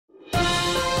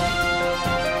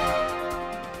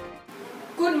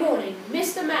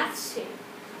Maths here.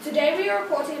 Today we are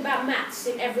reporting about maths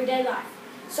in everyday life.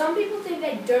 Some people think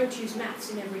they don't use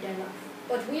maths in everyday life,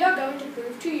 but we are going to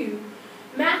prove to you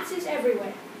maths is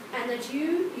everywhere and that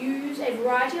you use a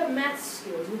variety of maths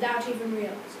skills without even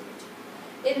realizing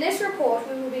it. In this report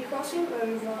we will be crossing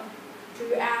over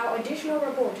to our additional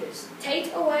reporters,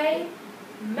 Tate Away,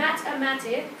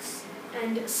 Mathematics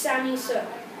and Sammy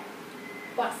Circle.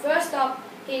 But first up,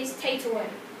 here's Tate Away,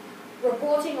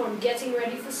 reporting on getting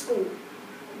ready for school.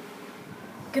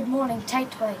 Good morning,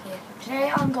 Tate Away here. Today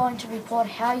I'm going to report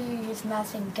how you use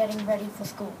maths in getting ready for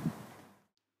school.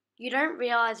 You don't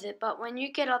realise it, but when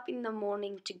you get up in the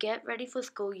morning to get ready for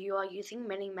school, you are using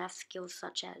many math skills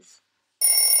such as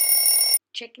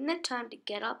checking the time to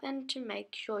get up and to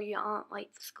make sure you aren't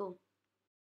late for school,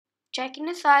 checking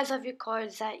the size of your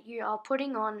clothes that you are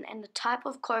putting on and the type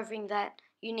of clothing that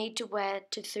you need to wear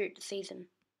to suit the season.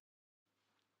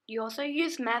 You also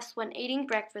use maths when eating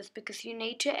breakfast because you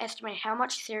need to estimate how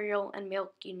much cereal and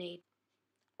milk you need.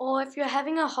 Or if you're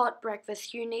having a hot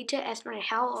breakfast, you need to estimate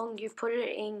how long you've put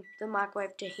it in the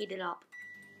microwave to heat it up.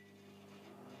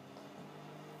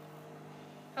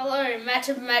 Hello,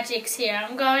 Mathematics here.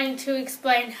 I'm going to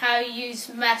explain how you use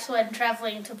maths when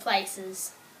travelling to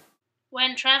places.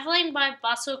 When travelling by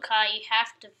bus or car, you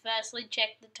have to firstly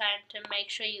check the time to make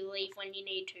sure you leave when you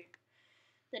need to.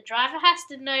 The driver has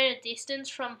to know the distance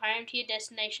from home to your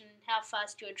destination and how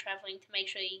fast you are travelling to make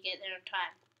sure you get there on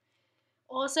time.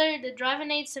 Also, the driver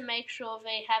needs to make sure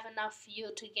they have enough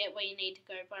fuel to get where you need to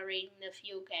go by reading the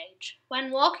fuel gauge.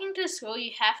 When walking to school,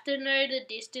 you have to know the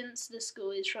distance the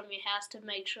school is from your house to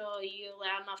make sure you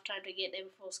allow enough time to get there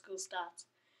before school starts.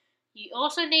 You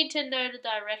also need to know the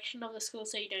direction of the school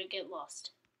so you don't get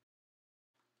lost.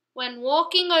 When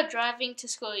walking or driving to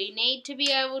school, you need to be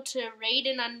able to read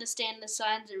and understand the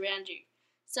signs around you,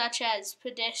 such as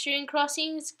pedestrian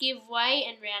crossings, give way,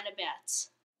 and roundabouts.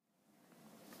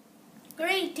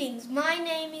 Greetings, my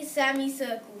name is Sammy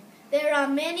Circle. There are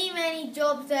many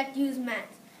jobs that use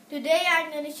maths. Today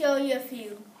I'm going to show you a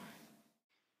few.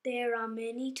 There are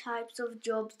many types of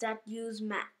jobs that use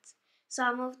maths.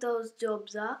 Some of those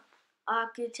jobs are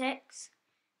architects,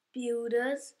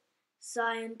 builders,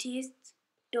 scientists,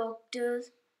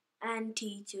 doctors, and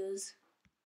teachers.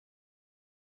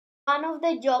 One of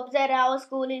the jobs at our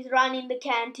school is running the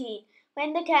canteen.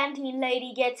 When the canteen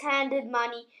lady gets handed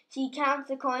money, she counts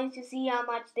the coins to see how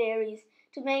much there is,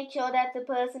 to make sure that the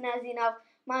person has enough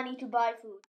money to buy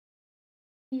food.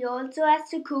 She also has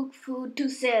to cook food to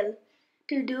sell.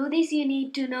 To do this, you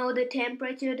need to know the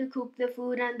temperature to cook the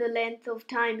food and the length of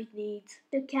time it needs.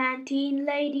 The canteen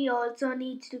lady also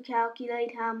needs to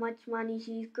calculate how much money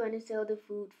she's going to sell the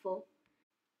food for.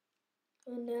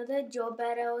 Another job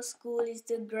at our school is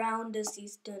the ground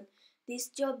assistant. This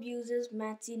job uses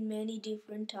maths in many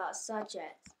different tasks such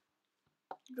as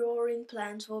drawing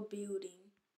plans for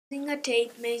building, using a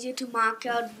tape measure to mark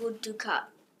out wood to cut,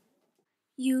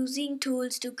 using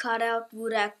tools to cut out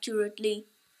wood accurately,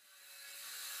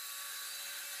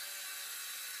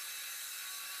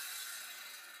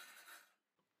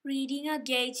 reading a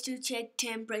gauge to check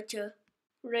temperature,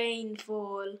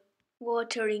 rainfall,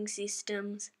 watering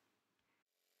systems,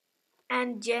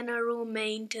 and general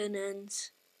maintenance.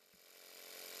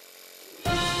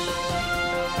 Thank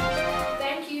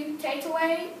you, Tate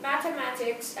Away,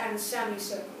 Mathematics and Sammy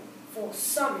Circle for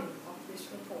summing up this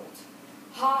report.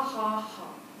 Ha ha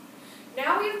ha.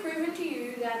 Now we have proven to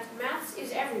you that maths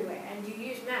is everywhere and you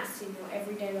use maths in your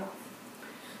everyday life,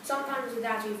 sometimes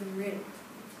without even realizing it.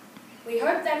 We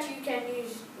hope that you can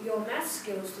use your maths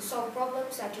skills to solve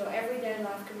problems that your everyday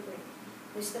life can bring.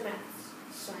 Mr. Maths,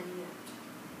 signing out.